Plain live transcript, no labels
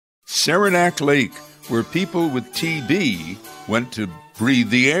Saranac Lake, where people with TB went to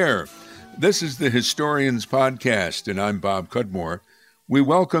breathe the air. This is the Historians Podcast, and I'm Bob Cudmore. We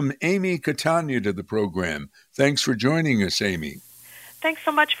welcome Amy Catania to the program. Thanks for joining us, Amy. Thanks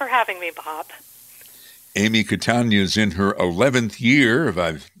so much for having me, Bob. Amy Catania is in her 11th year, if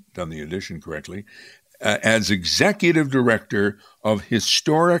I've done the addition correctly, as Executive Director of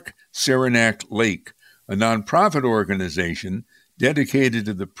Historic Saranac Lake, a nonprofit organization dedicated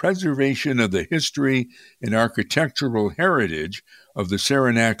to the preservation of the history and architectural heritage of the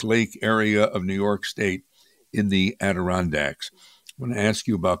Saranac Lake area of New York State in the Adirondacks. I want to ask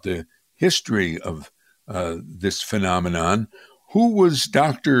you about the history of this phenomenon. Who was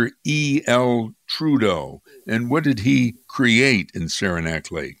Dr. E.L. Trudeau, and what did he create in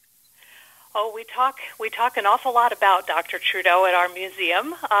Saranac Lake? Oh, we talk an awful lot about Dr. Trudeau at our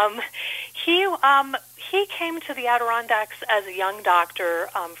museum. He came to the Adirondacks as a young doctor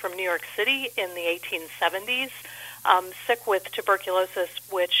from New York City in the 1870s, sick with tuberculosis,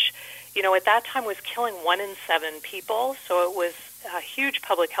 which, at that time was killing 1 in 7 people. So it was a huge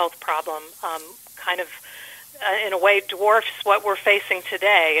public health problem, in a way dwarfs what we're facing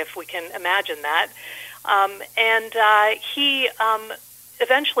today, if we can imagine that. He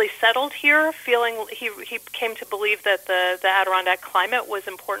eventually settled here, feeling he came to believe that the Adirondack climate was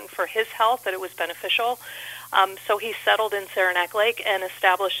important for his health, that it was beneficial. So he settled in Saranac Lake and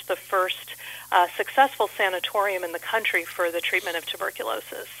established the first successful sanatorium in the country for the treatment of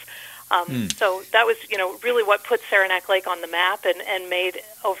tuberculosis. So that was, really what put Saranac Lake on the map and made,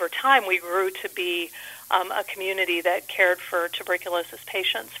 over time, we grew to be a community that cared for tuberculosis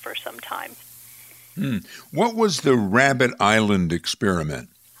patients for some time. What was the Rabbit Island experiment?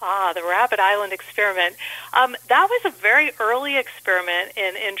 The Rabbit Island experiment. That was a very early experiment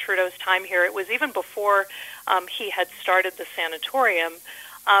in Trudeau's time here. It was even before he had started the sanatorium.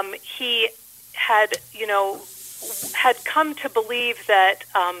 He had, had come to believe that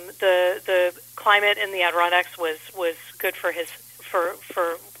the climate in the Adirondacks was good for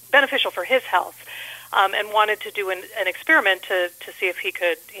beneficial for his health. And wanted to do an experiment to see if he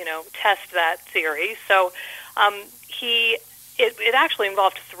could, test that theory. So it actually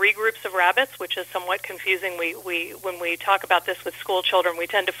involved 3 groups of rabbits, which is somewhat confusing. When we talk about this with school children, we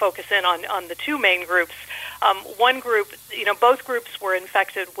tend to focus in on the 2 main groups. One group, both groups were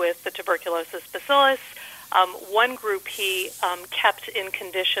infected with the tuberculosis bacillus. One group he kept in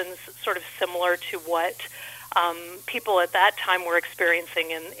conditions sort of similar to what people at that time were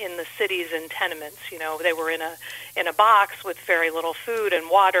experiencing in the cities and tenements. They were in a box with very little food and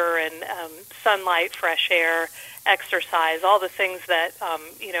water and sunlight, fresh air, exercise, all the things that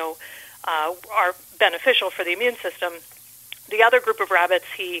are beneficial for the immune system. The other group of rabbits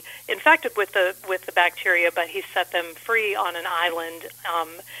he infected with the bacteria, but he set them free on an island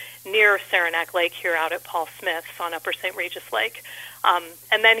near Saranac Lake here out at Paul Smith's on Upper St. Regis Lake.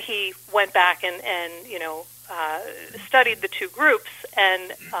 And then he went back and studied the 2 groups,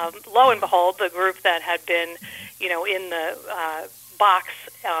 and lo and behold, the group that had been, in the box,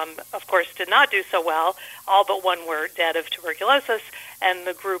 of course, did not do so well. All but one were dead of tuberculosis, and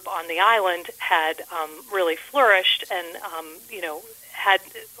the group on the island had really flourished, and had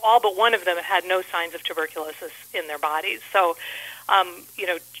all but one of them had no signs of tuberculosis in their bodies. So,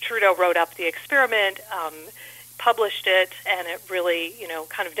 Trudeau wrote up the experiment, published it, and it really,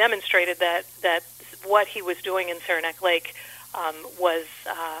 kind of demonstrated that what he was doing in Saranac Lake was,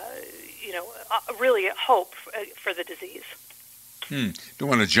 really a hope for the disease. Don't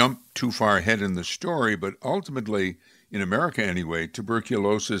want to jump too far ahead in the story, but ultimately, in America anyway,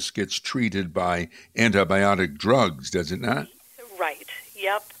 tuberculosis gets treated by antibiotic drugs, does it not? Right.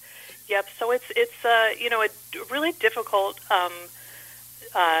 Yep. So it's a really difficult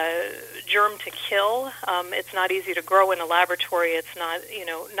germ to kill. It's not easy to grow in a laboratory. It's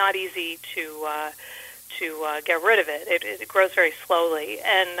not easy to get rid of it. It grows very slowly,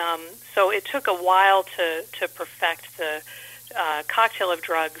 and so it took a while to perfect the cocktail of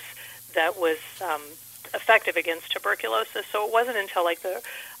drugs that was effective against tuberculosis. So it wasn't until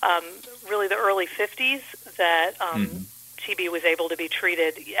really the early 50s that TB was able to be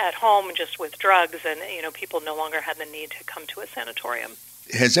treated at home just with drugs, and people no longer had the need to come to a sanatorium.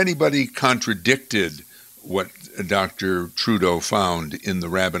 Has anybody contradicted what Dr. Trudeau found in the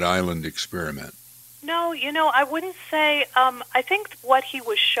Rabbit Island experiment? No, I wouldn't say. I think what he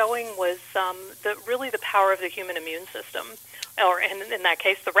was showing was the power of the human immune system, or in that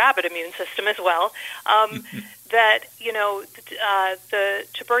case, the rabbit immune system as well. That the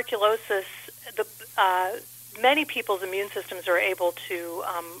tuberculosis, many people's immune systems are able to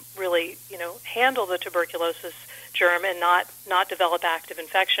really handle the tuberculosis germ and not develop active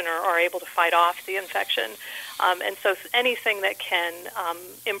infection or are able to fight off the infection. And so anything that can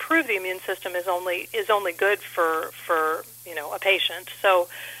improve the immune system is only good for a patient. So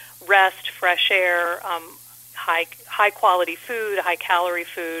rest, fresh air, high quality food, high calorie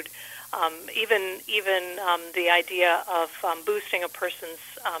food, even the idea of boosting a person's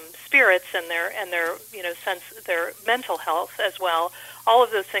spirits and their their mental health as well. All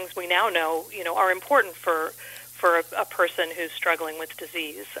of those things we now know are important for a person who's struggling with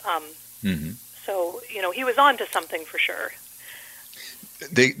disease. So he was on to something for sure.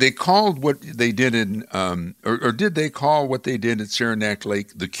 They called what they did in or did they call what they did at Saranac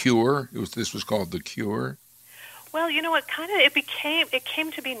Lake the cure? This was called the cure. Well, it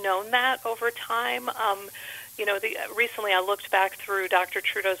came to be known that over time. Recently I looked back through Dr.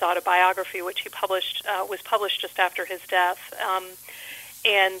 Trudeau's autobiography, which he was published just after his death,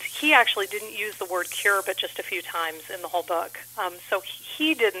 and he actually didn't use the word cure, but just a few times in the whole book. So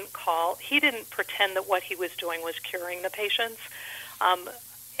he didn't pretend that what he was doing was curing the patients.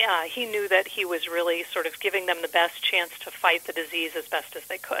 He knew that he was really sort of giving them the best chance to fight the disease as best as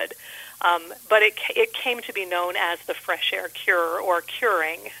they could. But it came to be known as the fresh air cure or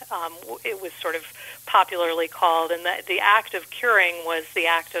curing. It was sort of popularly called, and the act of curing was the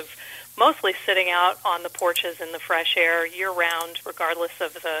act of mostly sitting out on the porches in the fresh air year-round, regardless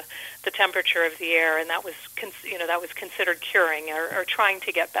of the temperature of the air, and that was considered curing or trying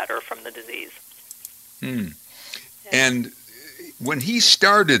to get better from the disease. Yeah. And when he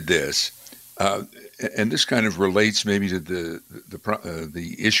started this, and this kind of relates maybe to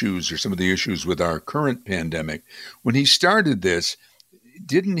the issues or some of the issues with our current pandemic, when he started this,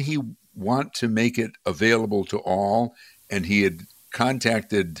 didn't he want to make it available to all? And he had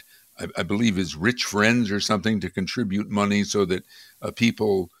contacted, I believe, his rich friends or something to contribute money so that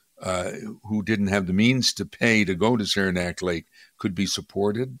people who didn't have the means to pay to go to Saranac Lake could be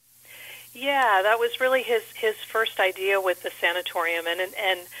supported? Yeah, that was really his first idea with the sanatorium,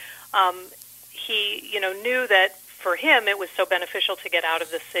 and he knew that for him it was so beneficial to get out of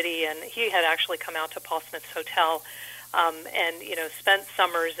the city, and he had actually come out to Paul Smith's Hotel and spent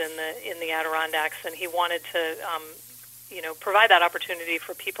summers in the Adirondacks, and he wanted to provide that opportunity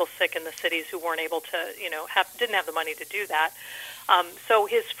for people sick in the cities who weren't able to didn't have the money to do that. So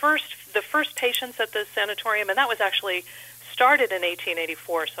the first patients at the sanatorium, and that was actually started in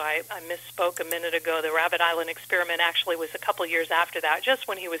 1884, so I misspoke a minute ago. The Rabbit Island experiment actually was a couple years after that, just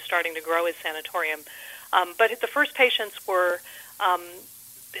when he was starting to grow his sanatorium. But the first patients were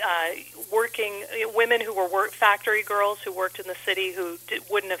working women who were factory girls who worked in the city who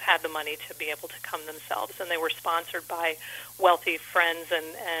wouldn't have had the money to be able to come themselves, and they were sponsored by wealthy friends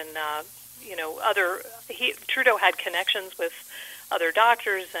and other. Trudeau had connections with other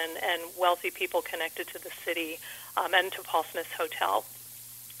doctors and wealthy people connected to the city and to Paul Smith's Hotel.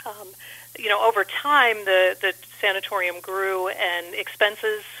 Over time, the sanatorium grew and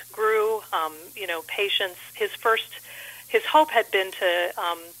expenses grew. Patients. His hope had been to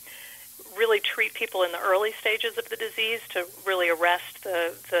really treat people in the early stages of the disease to really arrest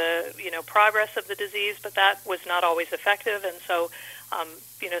the progress of the disease, but that was not always effective, and so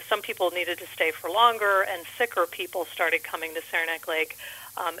some people needed to stay for longer, and sicker people started coming to Saranac Lake,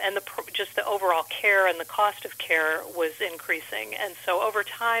 and just the overall care and the cost of care was increasing, and so over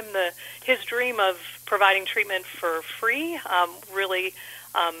time, his dream of providing treatment for free really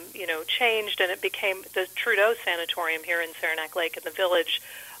changed, and it became the Trudeau Sanatorium here in Saranac Lake in the village.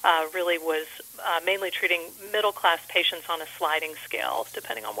 Really was mainly treating middle-class patients on a sliding scale,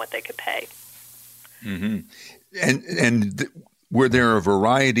 depending on what they could pay. Mm-hmm. And were there a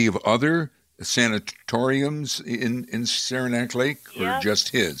variety of other sanatoriums in Saranac Lake, or just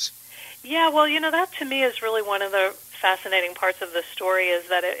his? Yeah, well, that to me is really one of the fascinating parts of the story, is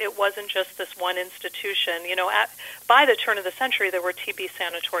that it wasn't just this one institution. By the turn of the century, there were TB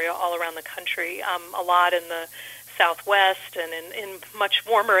sanatoria all around the country, a lot in the Southwest and in much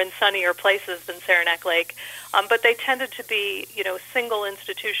warmer and sunnier places than Saranac Lake. But they tended to be, single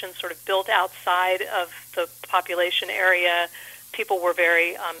institutions sort of built outside of the population area. People were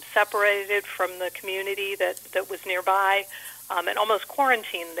very separated from the community that was nearby and almost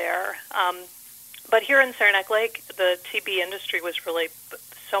quarantined there. But here in Saranac Lake, the TB industry was really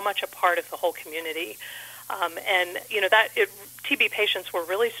so much a part of the whole community. TB patients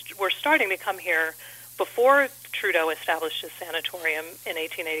were starting to come here before Trudeau established his sanatorium in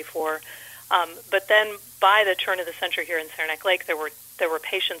 1884. But then by the turn of the century here in Saranac Lake, there were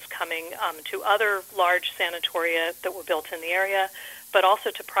patients coming to other large sanatoria that were built in the area, but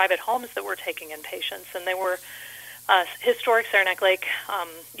also to private homes that were taking in patients. And they were historic Saranac Lake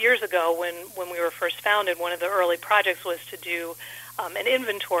years ago when we were first founded. One of the early projects was to do an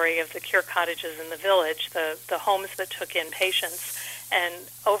inventory of the cure cottages in the village, the homes that took in patients, and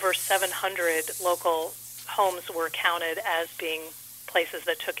over 700 local homes were counted as being places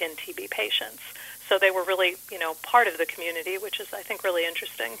that took in TB patients. So they were really, part of the community, which is, I think, really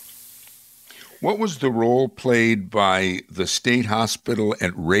interesting. What was the role played by the state hospital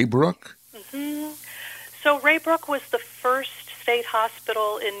at Raybrook? Mm-hmm. So Raybrook was the first state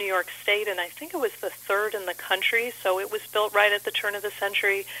hospital in New York State, and I think it was the third in the country. So it was built right at the turn of the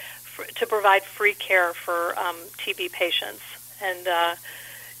century to provide free care for TB patients. And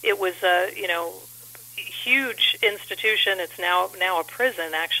it was a, huge institution. It's now a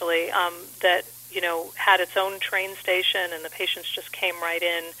prison, actually, that, had its own train station, and the patients just came right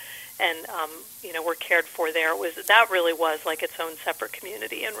in and, were cared for there. That really was like its own separate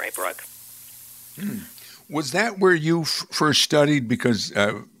community in Raybrook. Was that where you first studied? Because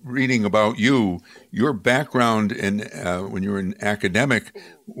reading about your background when you were an academic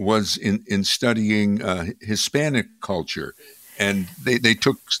was in studying Hispanic culture. And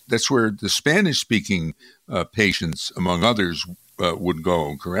that's where the Spanish-speaking patients, among others, would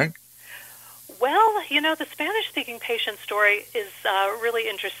go, correct? Well, the Spanish-speaking patient story is really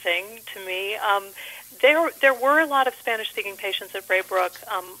interesting to me. There were a lot of Spanish-speaking patients at Raybrook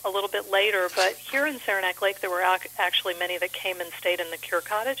a little bit later, but here in Saranac Lake, there were actually many that came and stayed in the cure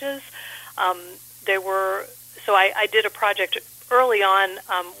cottages. So I did a project early on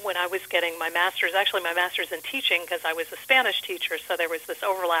when I was getting my master's, actually my master's in teaching, because I was a Spanish teacher, so there was this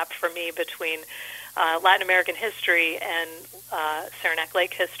overlap for me between Latin American history and Saranac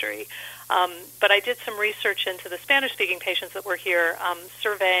Lake history. But I did some research into the Spanish-speaking patients that were here,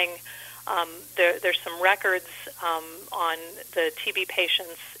 surveying. There's some records on the TB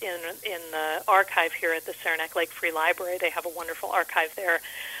patients in the archive here at the Saranac Lake Free Library. They have a wonderful archive there.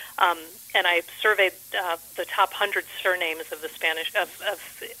 And I surveyed the top 100 surnames of the Spanish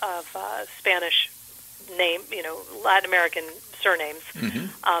Spanish name, Latin American surnames,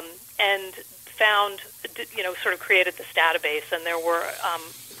 and found, sort of created this database. And there were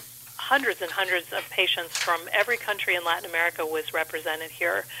hundreds and hundreds of patients from every country in Latin America was represented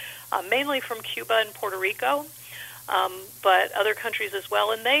here, mainly from Cuba and Puerto Rico, but other countries as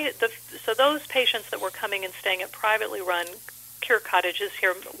well. And so those patients that were coming and staying at privately run cure cottages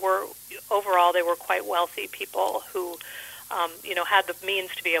here they were quite wealthy people who, had the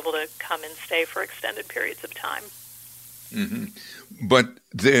means to be able to come and stay for extended periods of time. Mm-hmm. But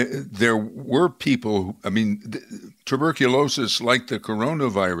there were people, tuberculosis, like the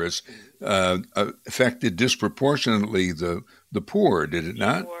coronavirus, affected disproportionately the poor, did it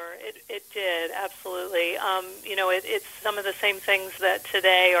not? Sure, it did, absolutely. It's some of the same things that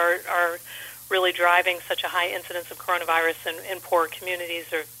today are really driving such a high incidence of coronavirus in poor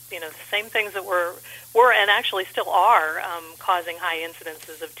communities, or the same things that were and actually still are causing high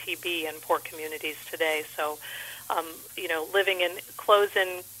incidences of TB in poor communities today. So, living in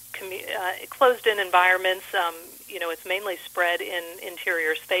closed-in environments, it's mainly spread in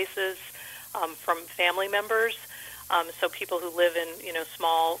interior spaces from family members. So people who live in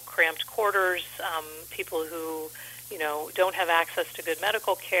small, cramped quarters, people who don't have access to good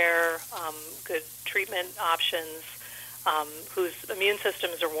medical care, good treatment options, whose immune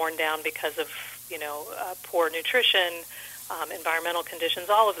systems are worn down because of, poor nutrition, environmental conditions,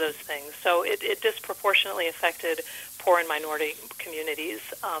 all of those things. So it disproportionately affected poor and minority communities.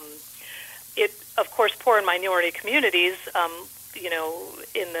 Of course, poor and minority communities, at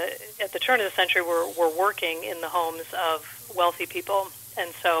the turn of the century were working in the homes of wealthy people.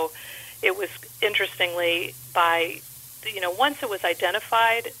 And so it was, interestingly, once it was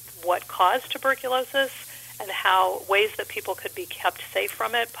identified what caused tuberculosis and how ways that people could be kept safe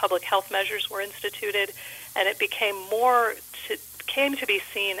from it, public health measures were instituted, and it came to be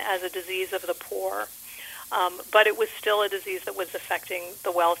seen as a disease of the poor. But it was still a disease that was affecting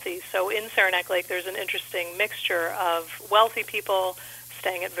the wealthy. So in Saranac Lake, there's an interesting mixture of wealthy people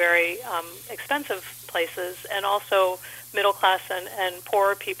staying at very expensive places, and also middle class and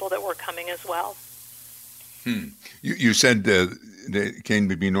poorer people that were coming as well. You said there came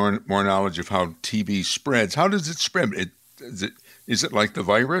to be more knowledge of how TB spreads. How does it spread? Is it like the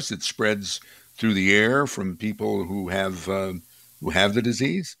virus? It spreads through the air from people who have the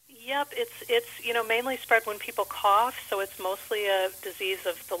disease? Yep, it's mainly spread when people cough, so it's mostly a disease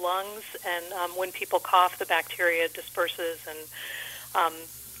of the lungs, and when people cough, the bacteria disperses, and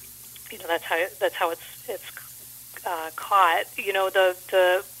that's how it's caught.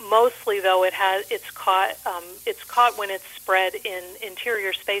 The mostly though it's caught when it's spread in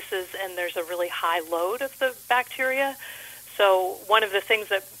interior spaces and there's a really high load of the bacteria. So one of the things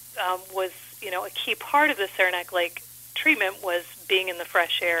that was a key part of the Saranac Lake treatment was being in the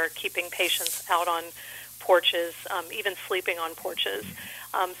fresh air, keeping patients out on porches, even sleeping on porches.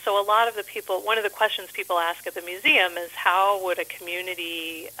 So a lot of one of the questions people ask at the museum is how would a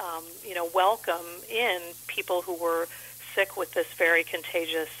community, welcome in people who were sick with this very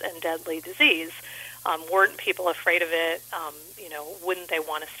contagious and deadly disease? Weren't people afraid of it? Wouldn't they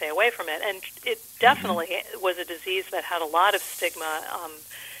want to stay away from it? And it definitely was a disease that had a lot of stigma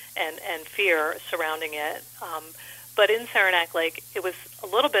and fear surrounding it. But in Saranac Lake, it was a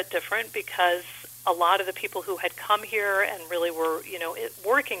little bit different because a lot of the people who had come here and really were,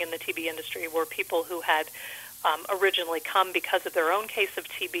 working in the TB industry were people who had originally come because of their own case of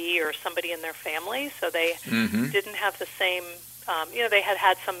TB or somebody in their family. So they didn't have the same, they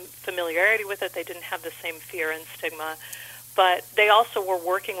had some familiarity with it. They didn't have the same fear and stigma. But they also were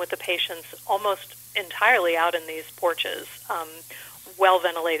working with the patients almost entirely out in these porches,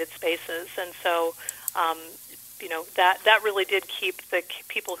 well-ventilated spaces. And so, that really did keep the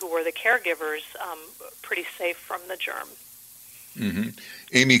people who were the caregivers pretty safe from the germ.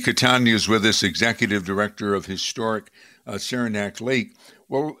 Amy Catania is with us, Executive Director of Historic Saranac Lake.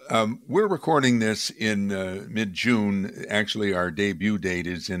 Well, we're recording this in mid-June. Actually, our debut date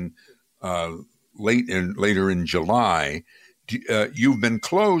is in later in July. You've been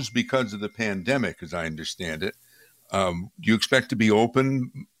closed because of the pandemic, as I understand it. Do you expect to be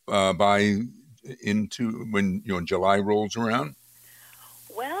open when July rolls around?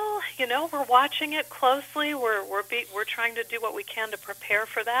 Well, we're watching it closely. We're trying to do what we can to prepare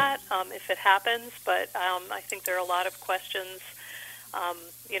for that if it happens. But I think there are a lot of questions,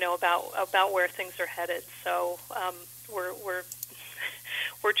 about where things are headed. So we're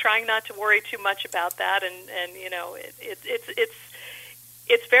trying not to worry too much about that. And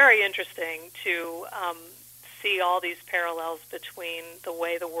it's very interesting to see all these parallels between the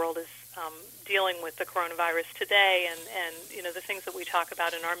way the world is dealing with the coronavirus today and the things that we talk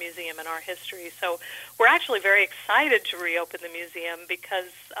about in our museum and our history. So we're actually very excited to reopen the museum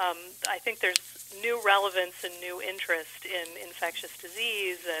because I think there's new relevance and new interest in infectious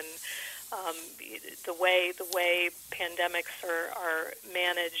disease and the way pandemics are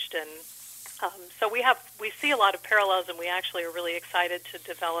managed. And so we see a lot of parallels, and we actually are really excited to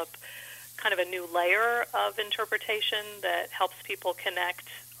develop kind of a new layer of interpretation that helps people connect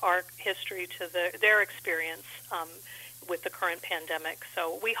our history to their experience with the current pandemic.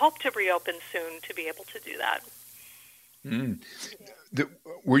 So we hope to reopen soon to be able to do that.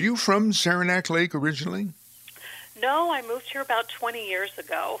 Were you from Saranac Lake originally? No, I moved here about 20 years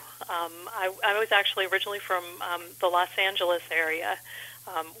ago. I was actually originally from the Los Angeles area,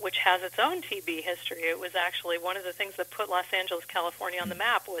 which has its own TB history. It was actually one of the things that put Los Angeles, California on the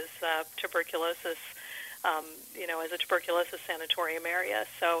map was tuberculosis, as a tuberculosis sanatorium area.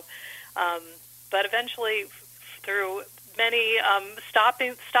 So, but eventually through many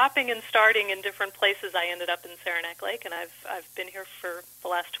stopping and starting in different places, I ended up in Saranac Lake, and I've been here for the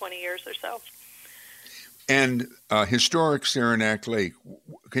last 20 years or so. And historic Saranac Lake,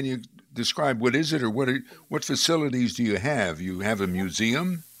 can you describe what is it, or what facilities do you have? You have a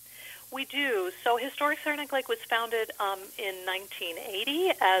museum? We do. So Historic Saranac Lake was founded in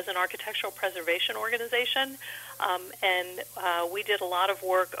 1980 as an architectural preservation organization, and we did a lot of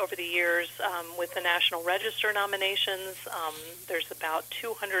work over the years with the National Register nominations. There's about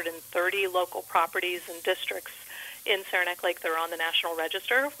 230 local properties and districts in Saranac Lake that are on the National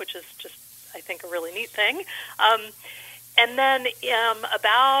Register, which is just, I think, a really neat thing. And then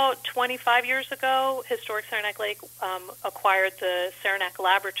about 25 years ago, Historic Saranac Lake acquired the Saranac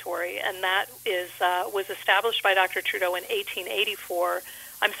Laboratory, and that was established by Dr. Trudeau in 1894.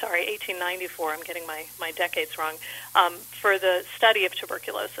 I'm sorry, 1894. I'm getting my decades wrong. For the study of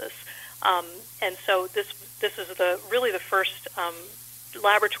tuberculosis, and so this is really the first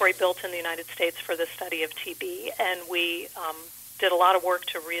laboratory built in the United States for the study of TB, and we did a lot of work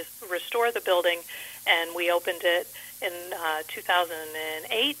to restore the building, and we opened it in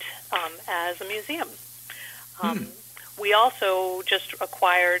 2008 as a museum. We also just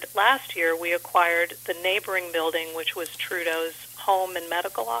last year, we acquired the neighboring building, which was Trudeau's home and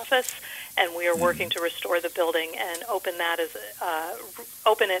medical office, and we are working to restore the building and open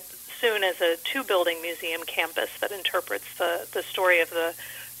it soon as a two-building museum campus that interprets the story of the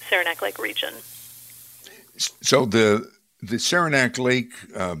Saranac Lake region. So the Saranac Lake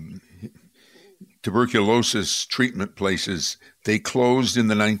tuberculosis treatment places, they closed in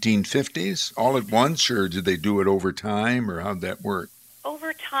the 1950s all at once, or did they do it over time, or how'd that work?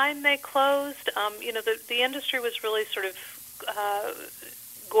 Over time, they closed. The industry was really sort of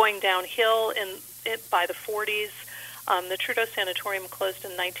going downhill by the 40s. The Trudeau Sanatorium closed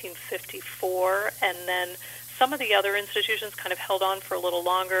in 1954, and then some of the other institutions kind of held on for a little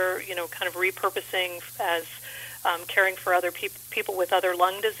longer, kind of repurposing as caring for other people with other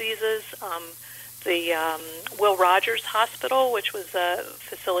lung diseases. The Will Rogers Hospital, which was a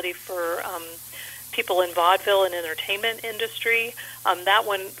facility for people in vaudeville and entertainment industry, that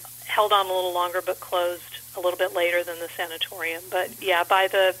one held on a little longer but closed a little bit later than the sanatorium. But yeah, by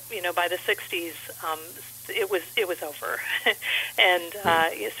the 60s, it was over, and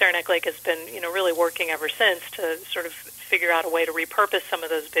Saranac Lake has been really working ever since to sort of figure out a way to repurpose some of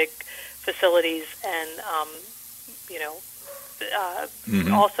those big facilities, and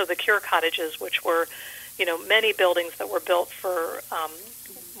also the cure cottages, which were many buildings that were built for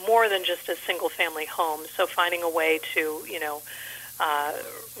more than just a single family home. So finding a way to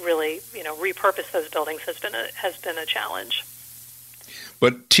really repurpose those buildings has been a challenge.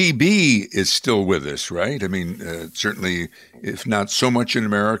 But TB is still with us, right? I mean, certainly, if not so much in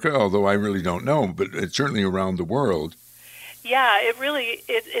America, although I really don't know, but it's certainly around the world. Yeah,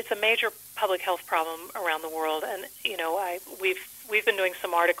 it's a major public health problem around the world, and we've been doing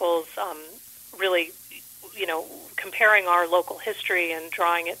some articles, really, comparing our local history and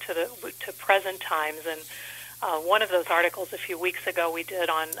drawing it to present times. And one of those articles a few weeks ago we did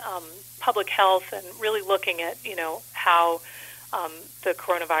on public health and really looking at how the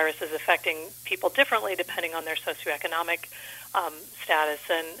coronavirus is affecting people differently depending on their socioeconomic status,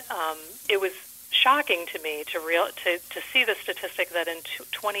 and it was shocking to me to see the statistic that in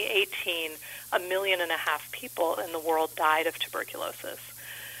 2018, 1.5 million people in the world died of tuberculosis.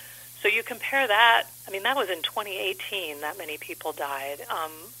 So you compare that, I mean, that was in 2018, that many people died.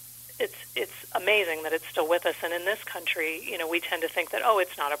 It's amazing that it's still with us. And in this country, we tend to think that,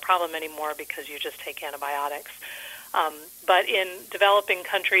 it's not a problem anymore because you just take antibiotics. But in developing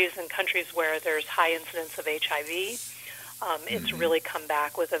countries and countries where there's high incidence of HIV, it's really come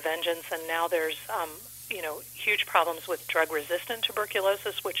back with a vengeance. And now there's, huge problems with drug-resistant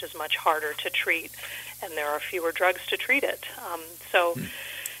tuberculosis, which is much harder to treat, and there are fewer drugs to treat it.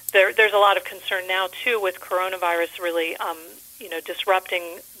 There's a lot of concern now, too, with coronavirus really,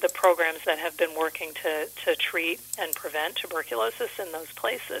 disrupting the programs that have been working to treat and prevent tuberculosis in those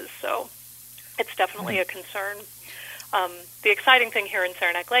places. So it's definitely a concern. The exciting thing here in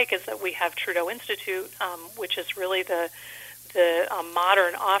Saranac Lake is that we have Trudeau Institute, which is really the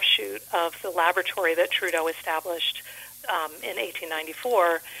modern offshoot of the laboratory that Trudeau established in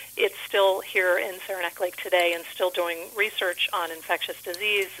 1894. It's still here in Saranac Lake today and still doing research on infectious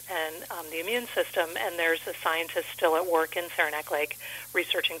disease and the immune system, and there's a scientist still at work in Saranac Lake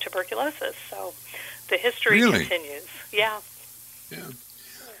researching tuberculosis. So the history continues. Yeah.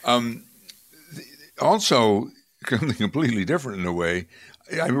 Also, something completely different in a way,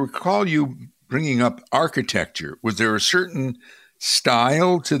 I recall you bringing up architecture. Was there a certain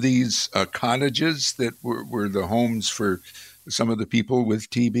style to these cottages that were the homes for some of the people with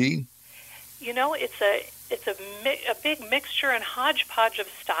TB? It's a big mixture and hodgepodge of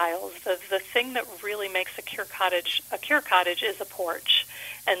styles. The thing that really makes a cure cottage is a porch.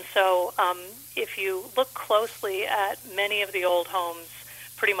 And so if you look closely at many of the old homes,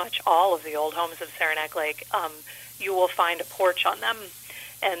 pretty much all of the old homes of Saranac Lake, you will find a porch on them.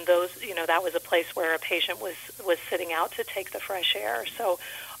 And those, that was a place where a patient was sitting out to take the fresh air. So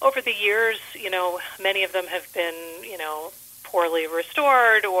over the years, many of them have been, poorly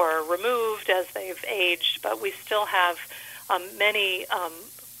restored or removed as they've aged, but we still have many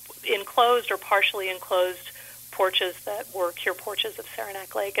enclosed or partially enclosed porches that were cure porches of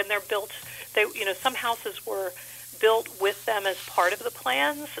Saranac Lake. And they're built, some houses were built with them as part of the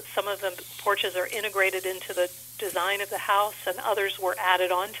plans. Some of the porches are integrated into the design of the house, and others were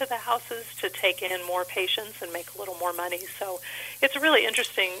added onto the houses to take in more patients and make a little more money. So it's a really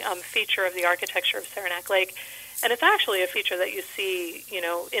interesting feature of the architecture of Saranac Lake. And it's actually a feature that you see,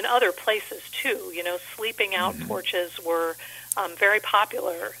 in other places too. Sleeping out porches were very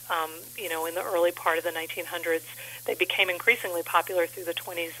popular, in the early part of the 1900s. They became increasingly popular through the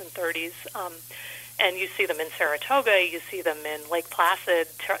 20s and 30s. And you see them in Saratoga, you see them in Lake Placid,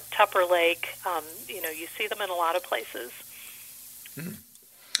 Tupper Lake, you see them in a lot of places.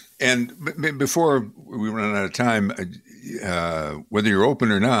 And before we run out of time, whether you're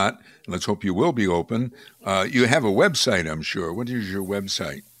open or not, let's hope you will be open, you have a website, I'm sure. What is your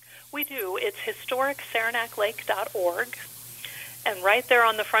website? We do. It's historicsaranac.org. And right there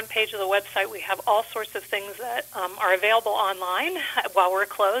on the front page of the website, we have all sorts of things that are available online while we're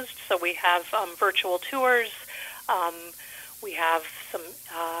closed. So we have virtual tours. We have some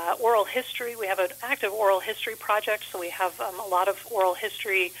oral history. We have an active oral history project, so we have a lot of oral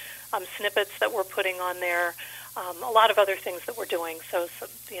history snippets that we're putting on there. A lot of other things that we're doing. So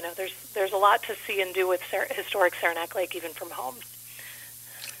there's a lot to see and do with historic Saranac Lake, even from home.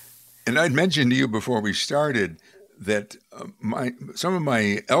 And I'd mentioned to you before we started that some of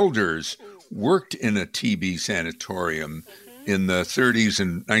my elders worked in a TB sanatorium in the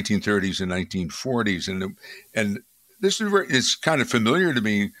 1930s and 1940s, and this is kind of familiar to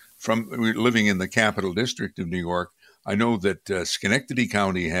me from living in the Capital District of New York. I know that Schenectady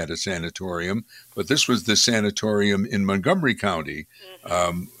County had a sanatorium, but this was the sanatorium in Montgomery County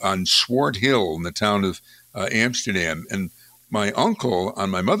on Swart Hill in the town of Amsterdam. And my uncle on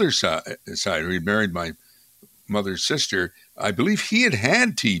my mother's side, who had married my mother's sister, I believe he had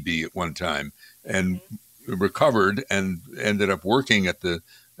TB at one time and recovered and ended up working at the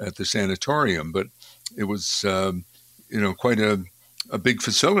sanatorium. But it was quite a big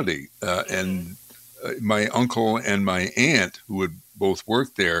facility, and my uncle and my aunt, who had both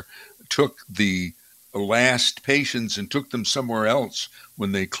worked there, took the last patients and took them somewhere else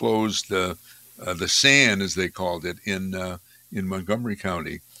when they closed the SAN, as they called it, in Montgomery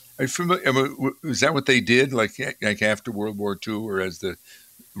County. Is that what they did, like after World War II, or as the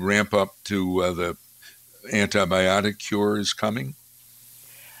ramp up to the antibiotic cure is coming?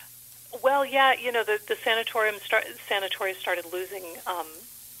 Well, yeah, the sanatoria started losing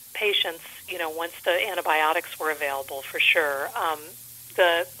patients, once the antibiotics were available, for sure.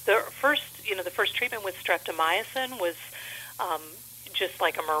 The first treatment with streptomycin was just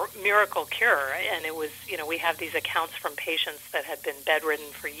like a miracle cure, and it was, we have these accounts from patients that had been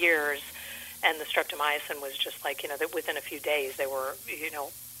bedridden for years, and the streptomycin was just like, that within a few days they were,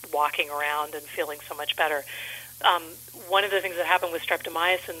 walking around and feeling so much better. One of the things that happened with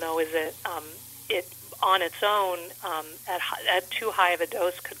streptomycin, though, is that it on its own, at too high of a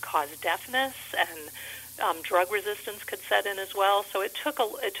dose, could cause deafness, and drug resistance could set in as well. So it took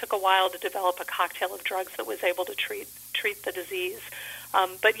a while to develop a cocktail of drugs that was able to treat the disease.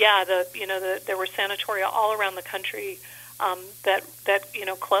 But yeah, there were sanatoria all around the country that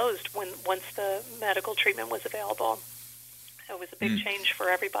closed once the medical treatment was available. It was a big change for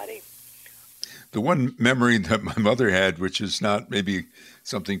everybody. The one memory that my mother had, which is not maybe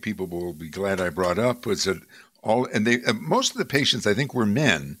something people will be glad I brought up, was that most of the patients, I think, were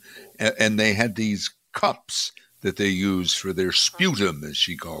men, and they had these cups that they used for their sputum, as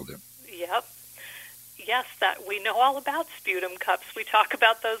she called them. Yep. Yes, that we know all about sputum cups. We talk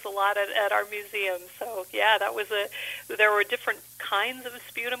about those a lot at our museum. So yeah, there were different kinds of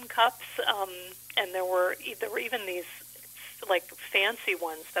sputum cups, and there were even these like fancy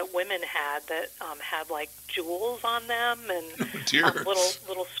ones that women had that had like jewels on them and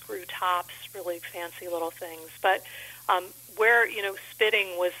little screw tops, really fancy little things. But where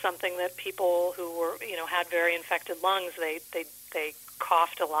spitting was something that people who were had very infected lungs, they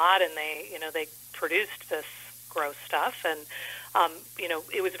coughed a lot, and they produced this gross stuff, and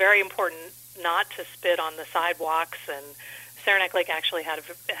it was very important not to spit on the sidewalks. And Saranac Lake actually had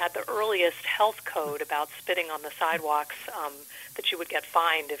the earliest health code about spitting on the sidewalks, that you would get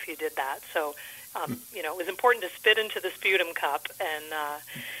fined if you did that. So, it was important to spit into the sputum cup, and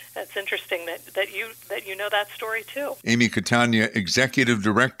that's interesting that you know that story too. Amy Catania, Executive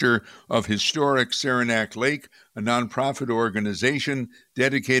Director of Historic Saranac Lake, a nonprofit organization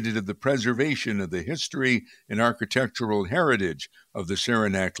dedicated to the preservation of the history and architectural heritage of the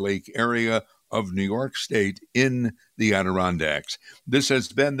Saranac Lake area of New York State in the Adirondacks. This has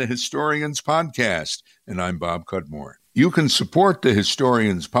been the Historians Podcast, and I'm Bob Cudmore. You can support the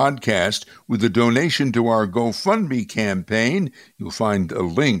Historians Podcast with a donation to our GoFundMe campaign. You'll find a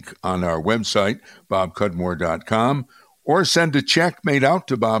link on our website, bobcudmore.com, or send a check made out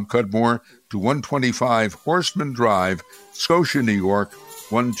to Bob Cudmore to 125 Horseman Drive, Scotia, New York,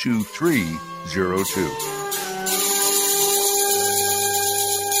 12302.